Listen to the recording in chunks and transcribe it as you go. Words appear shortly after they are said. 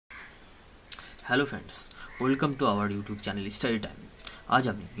Hello friends, welcome to our YouTube channel study time. আজ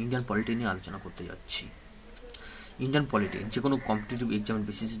আমি Indian polity নিয়ে আলোচনা করতে যাচ্ছি। ইন্ডিয়ান পলিটি যে কোনো কম্পিটিটিভ এক্সামের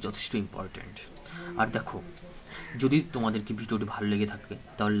বেসিসে যথেষ্ট ইম্পর্ট্যান্ট। আর দেখো, যদি তোমাদেরকে ভিডিওটি ভালো লেগে থাকে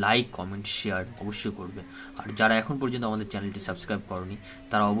তাহলে লাইক, কমেন্ট, শেয়ার অবশ্যই করবে। আর যারা এখন পর্যন্ত আমাদের চ্যানেলটি সাবস্ক্রাইব করনি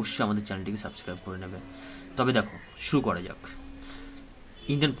তারা অবশ্যই আমাদের চ্যানেলটিকে সাবস্ক্রাইব করে নেবে। তবে দেখো, শুরু করা যাক।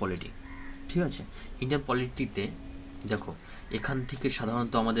 ইন্ডিয়ান পলিটি, ঠিক আছে। ইন্ডিয়ান পলিটিতে দেখো, এখান থেকে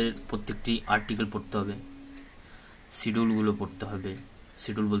সাধারণত আমাদের প্রত্যেকটি আর্টিকেল পড়তে হবে, শিডিউলগুলো পড়তে হবে।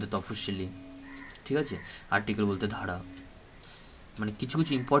 শিডিউল বলতে তফসিলি, ঠিক আছে। আর্টিকেল বলতে ধারা, মানে কিছু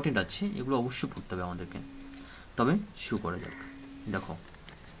কিছু ইম্পর্টেন্ট আছে, এগুলো অবশ্যই পড়তে হবে আমাদেরকে। তবে শুরু করা যাক। দেখো,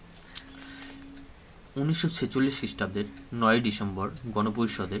 1946 খ্রিস্টাব্দের 9 ডিসেম্বর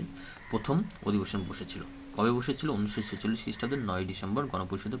গণপরিষদের প্রথম অধিবেশন বসেছিল। কবে বসেছিল? 1946 খ্রিস্টাব্দের 9 ডিসেম্বর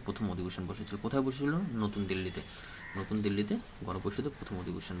গণপরিষদের প্রথম অধিবেশন বসেছিল। কোথায় বসেছিল? নতুন দিল্লিতে। নতুন দিল্লিতে গণপরিষদের প্রথম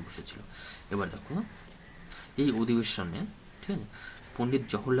অধিবেশন বসেছিল। এবার দেখো, এই অধিবেশনে, ঠিক আছে, পণ্ডিত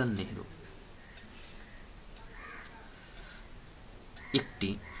জওহরলাল নেহরু একটি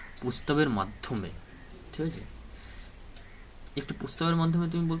প্রস্তাবের মাধ্যমে, ঠিক আছে, একটি প্রস্তাবের মাধ্যমে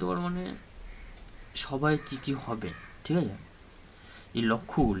তুমি বলতে পারো মানে সবাই কি কি হবে, ঠিক আছে, এই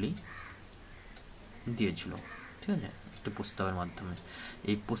লক্ষ্যগুলি দিয়েছিল, ঠিক আছে, একটি প্রস্তাবের মাধ্যমে।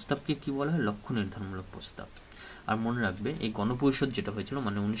 এই প্রস্তাবকে কি বলা হয়? লক্ষ্য নির্ধারণমূলক প্রস্তাব। আর মনে রাখবে, এই গণপরিষদ যেটা হয়েছিল,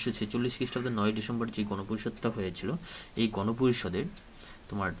 মানে 1946 খ্রিস্টাব্দের 9 ডিসেম্বর যে গণপরিষদটা হয়েছিল, এই গণপরিষদের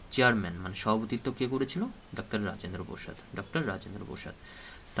তোমার চেয়ারম্যান মানে সভাপতিত্ব কে করেছিল? ডক্টর রাজেন্দ্র প্রসাদ।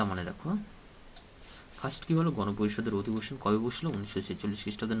 তার মানে দেখো, ফার্স্ট কি হলো? গণপরিষদের অধিবেশন কবে বসলো? 1946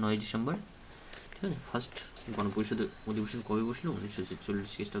 খ্রিস্টাব্দের 9 ডিসেম্বর, ঠিক আছে। ফার্স্ট গণপরিষদের অধিবেশন কবে বসলো?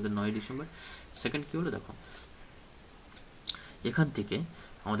 1946 খ্রিস্টাব্দের 9 ডিসেম্বর। সেকেন্ড কি হলো? দেখো, এখান থেকে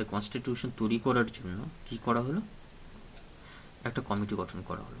আমাদের কনস্টিটিউশন তৈরি করার জন্য কি করা হলো? একটা কমিটি গঠন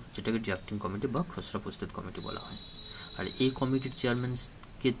করা হলো, যেটাকে ড্রাফটিং কমিটি বা খসড়া প্রস্তুত কমিটি বলা হয়। আর এই কমিটির চেয়ারম্যান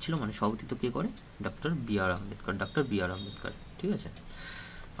কে ছিল, মানে সভাপতিত্ব কে করে? ডক্টর বি আর আম্বেদকর, ঠিক আছে।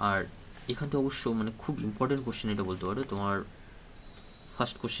 আর এখান থেকে অবশ্য মানে খুব ইম্পর্টেন্ট কোশ্চেন এটা বলতে পারো তোমার।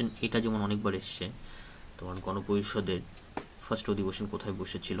 ফার্স্ট কোশ্চেন এটা যেমন অনেকবার এসছে, তোমার গণপরিষদের ফার্স্ট অধিবেশন কোথায়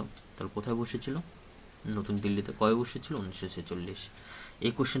বসেছিল? তাহলে কোথায় বসেছিল? নতুন দিল্লিতে। কবে বসেছিল? 1946।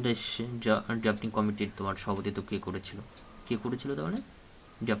 এই কোশ্চেনটা এসছে, ড্রাফটিং কমিটির তোমার সভাপতিত্ব কে করেছিল তাহলে?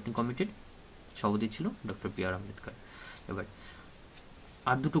 ড্রাফটিং কমিটির সভাপতি ছিল ডক্টর বি আর আম্বেদকর। এবার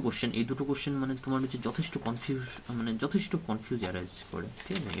আর দুটো কোশ্চেন, এই দুটো কোশ্চেন মানে তোমার হচ্ছে যথেষ্ট কনফিউজ অ্যারাইজ করে,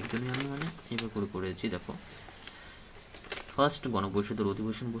 ঠিক আছে। এর জন্য আমি মানে এবার করেছি। দেখো, ফার্স্ট গণপরিষদের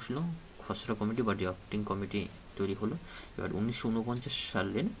অধিবেশন বসলো, খসড়া কমিটি বা ড্রাফটিং কমিটি তৈরি হলো। এবার 1949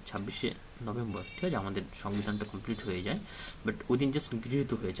 সালের 26শে নভেম্বর, ঠিক আছে, আমাদের সংবিধানটা কমপ্লিট হয়ে যায়। বাট ওই দিন জাস্ট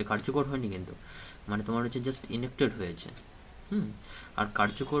গৃহীত হয়েছে, কার্যকর হয়নি কিন্তু, মানে তোমার হচ্ছে জাস্ট ইনেক্টেড হয়েছে। আর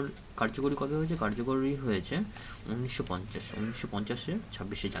কার্যকরী কবে হয়েছে? কার্যকরী হয়েছে 1950-এর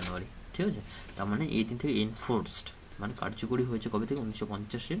 26শে জানুয়ারি, ঠিক আছে। তার মানে এই দিন থেকে এনফোর্সড, মানে কার্যকরী হয়েছে কবে থেকে?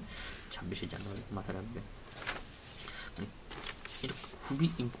 1950-এর 26শে জানুয়ারি। মাথায় রাখবে, মানে এটা খুবই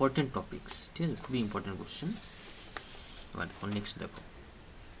ইম্পর্টেন্ট টপিকস, ঠিক আছে, খুবই ইম্পর্টেন্ট কোশ্চেন। এবার নেক্সট দেখো,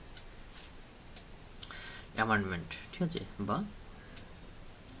 অ্যামেন্ডমেন্ট, ঠিক আছে, বা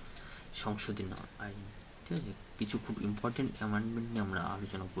সংশোধনী আইন, ঠিক আছে। কিছু খুব ইম্পর্টেন্ট অ্যামেন্ডমেন্ট নিয়ে আমরা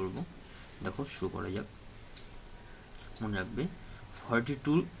আলোচনা করব। দেখো, শুরু করা যাক। মনে রাখবে,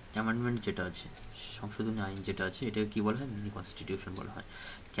 42 অ্যামেন্ডমেন্ট যেটা আছে, সংশোধনী আইন যেটা আছে, এটাকে কী বলা হয়? মিনি কনস্টিটিউশন বলা হয়।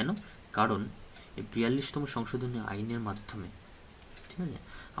 কেন? কারণ এই 42তম সংশোধনী আইনের মাধ্যমে, ঠিক আছে,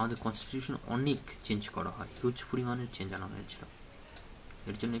 আমাদের কনস্টিটিউশন অনেক চেঞ্জ করা হয়, হিউজ পরিমাণের চেঞ্জ আনা হয়েছিল।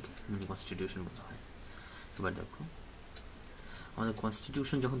 এর জন্য একে মিনি কনস্টিটিউশন বলা হয়। এবার দেখো, আমাদের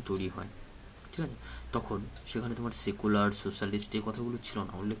কনস্টিটিউশন যখন তৈরি হয়, ঠিক আছে, তখন সেখানে তোমার সেকুলার, সোশ্যালিস্ট এই কথাগুলো ছিল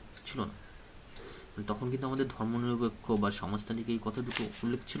না, উল্লেখ ছিল না। তখন কিন্তু আমাদের ধর্মনিরপেক্ষ বা সমাজতান্ত্রিক এই কথা দুটো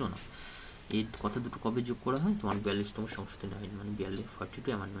উল্লেখ ছিল না। এই কথা দুটো কবে যোগ করা হয়? তোমার 42তম সংশোধনী আইন, মানে 42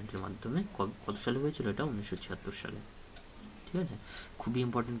 অ্যামেন্ডমেন্টের মাধ্যমে। কত সালে হয়েছিল এটা? 1976 সালে, ঠিক আছে। খুবই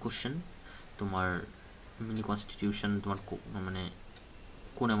ইম্পর্টেন্ট কোশ্চেন। তোমার মিনি কনস্টিটিউশন তোমার মানে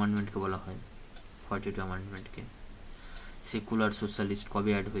কোন অ্যামেন্ডমেন্টকে বলা হয়? 42 অ্যামেন্ডমেন্টকে। সেকুলার, সোশ্যালিস্ট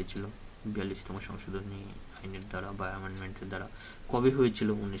কবে অ্যাড হয়েছিল? 42তম সংশোধনী আইনের দ্বারা বা অ্যামেন্ডমেন্টের দ্বারা। কবে হয়েছিল?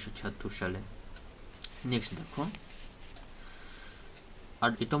 1976 সালে। নেক্সট দেখো,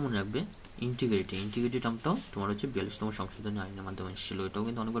 আর এটা মনে রাখবে, ইন্টিগ্রিটি টার্মটাও তোমার হচ্ছে 42তম সংশোধনী আইনের মাধ্যমে এসেছিল। এটাও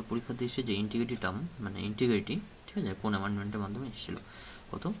কিন্তু অনেকবার পরীক্ষাতে এসেছে যে ইন্টিগ্রিটি টার্ম মানে ইন্টিগ্রিটি, ঠিক আছে, কোন অ্যামেন্ডমেন্টের মাধ্যমে এসেছিল?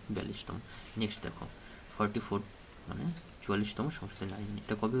 কত? 42তম। নেক্সট দেখো, 44 মানে 44তম সংশোধনী আইন,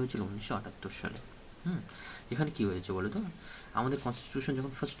 এটা কবে হয়েছিল? 1978 সালে। এখানে কি হয়েছে বলো তো? আমাদের কনস্টিটিউশন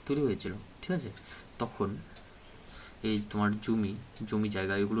যখন ফার্স্ট তৈরি হয়েছিল, ঠিক আছে, তখন এই তোমার জমি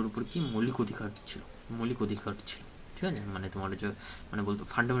জায়গা এগুলোর উপর কি মৌলিক অধিকার ছিল, ঠিক আছে, মানে তোমার যে মানে বলতো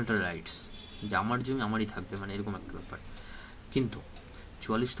ফান্ডামেন্টাল রাইটস, যে আমার জমি আমারই থাকবে, মানে এরকম একটা ব্যাপার। কিন্তু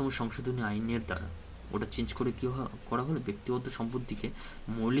 44তম সংশোধনী আইনের দ্বারা ওটা চেঞ্জ করে কী করা হলো, ব্যক্তিগত সম্পত্তিকে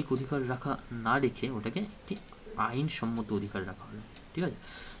মৌলিক অধিকার রাখা না রেখে ওটাকে একটি আইনসম্মত অধিকার রাখা হলো, ঠিক আছে,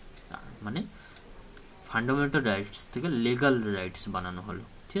 মানে ফান্ডামেন্টাল রাইটস থেকে লিগাল রাইটস বানানো হলো,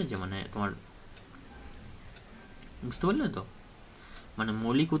 ঠিক আছে, মানে তোমার বুঝতে পারলে তো, মানে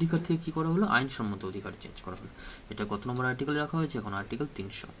মৌলিক অধিকার থেকে কী করা হলো, আইনসম্মত অধিকার চেঞ্জ করা হলো। এটা কত নম্বর আর্টিকেল রাখা হয়েছে, এখন আর্টিকেল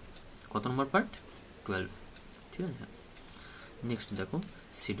 300, কত নম্বর পার্ট 12, ঠিক আছে। নেক্সট দেখো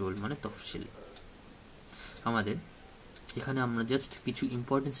শিডিউল মানে তফসিল। আমাদের এখানে আমরা জাস্ট কিছু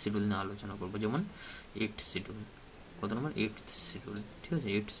ইম্পর্টেন্ট শিডিউল নিয়ে আলোচনা করবো, যেমন 8th শিডিউল, কত নম্বর 8th শিডিউল, ঠিক আছে।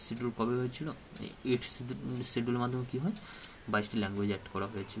 8th শিডিউল কবে হয়েছিল, 8th শিডিউলের মাধ্যমে কী হয়, 22টি ল্যাঙ্গুয়েজ অ্যাড করা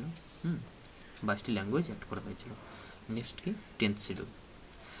হয়েছিল, 22টি ল্যাঙ্গুয়েজ অ্যাড করা হয়েছিল। নেক্সট কি 10th শিডিউল,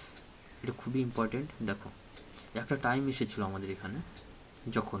 এটা খুবই ইম্পর্টেন্ট। দেখো একটা টাইম এসেছিলো আমাদের এখানে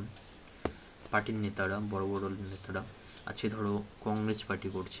যখন পার্টির নেতারা, বড় বড় নেতারা আছে, ধরো কংগ্রেস পার্টি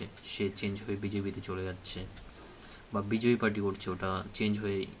করছে, সে চেঞ্জ হয়ে বিজেপিতে চলে যাচ্ছে, বা বিজেপি পার্টি করছে, ওটা চেঞ্জ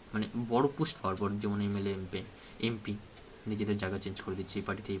হয়ে মানে বড় পোস্ট পাওয়ার পর, যেমন এমএলএ এমপি নিজেদের জায়গা চেঞ্জ করে দিচ্ছে, এই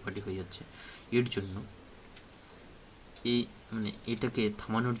পার্টিতে এই পার্টি হয়ে যাচ্ছে। এর জন্য এই মানে এটাকে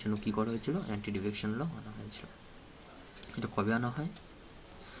থামানোর জন্য কী করা হয়েছিল, অ্যান্টি ডিফেকশন ল আনা হয়েছিল। এটা কবে আনা হয়,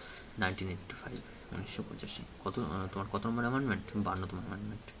 1985, 1985। তোমার কত নম্বর অ্যামেন্ডমেন্ট, 52তম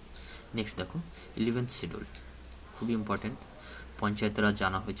অ্যামেন্ডমেন্ট। নেক্সট দেখো 11th শিডিউল, খুবই ইম্পর্টেন্ট। পঞ্চায়েতেরা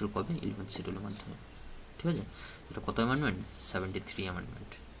জানা হয়েছিল কবে, 11th শিডিউলের মাধ্যমে, ঠিক আছে। এটা কত অ্যামেন্ডমেন্ট, 73 অ্যামেন্ডমেন্ট,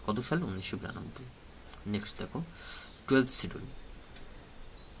 কত সাল, 1992। নেক্সট দেখো 12th শিডিউল,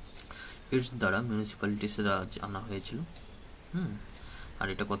 এর দ্বারা মিউনিসিপ্যালিটিসরা আনা হয়েছিল, আর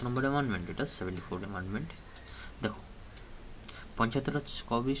এটা কত নম্বর অ্যামেন্ডমেন্ট, এটা 74 অ্যামেন্ডমেন্ট। দেখো পঞ্চায়েত রাজ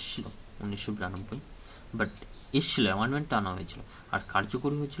কবে এসেছিল, 1992, বাট এসেছিল, অ্যামেন্ডমেন্টটা আনা হয়েছিল, আর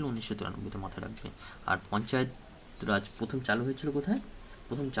কার্যকরী হয়েছিল 1993, মাথায় রাখবে। আর পঞ্চায়েত রাজ প্রথম চালু হয়েছিল কোথায়,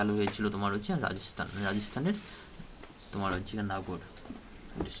 প্রথম চালু হয়েছিল তোমার হচ্ছে রাজস্থানের তোমার হচ্ছে নাগৌর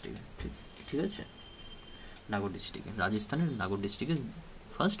ডিস্ট্রিক্টে, ঠিক আছে, নাগৌর ডিস্ট্রিক্টে, রাজস্থানের নাগৌর ডিস্ট্রিক্টে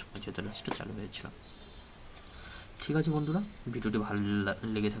ফার্স্ট পঞ্চায়েত রাজটা চালু হয়েছিল। ঠিক আছে বন্ধুরা, ভিডিওটি ভালো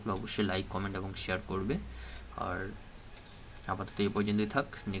লেগে থাকলে অবশ্যই লাইক, কমেন্ট এবং শেয়ার করবে। আর আপাতত এই পর্যন্তই থাক,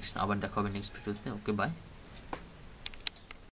 নেক্সট আবার দেখা হবে নেক্সট ভিডিওতে। ওকে, বাই।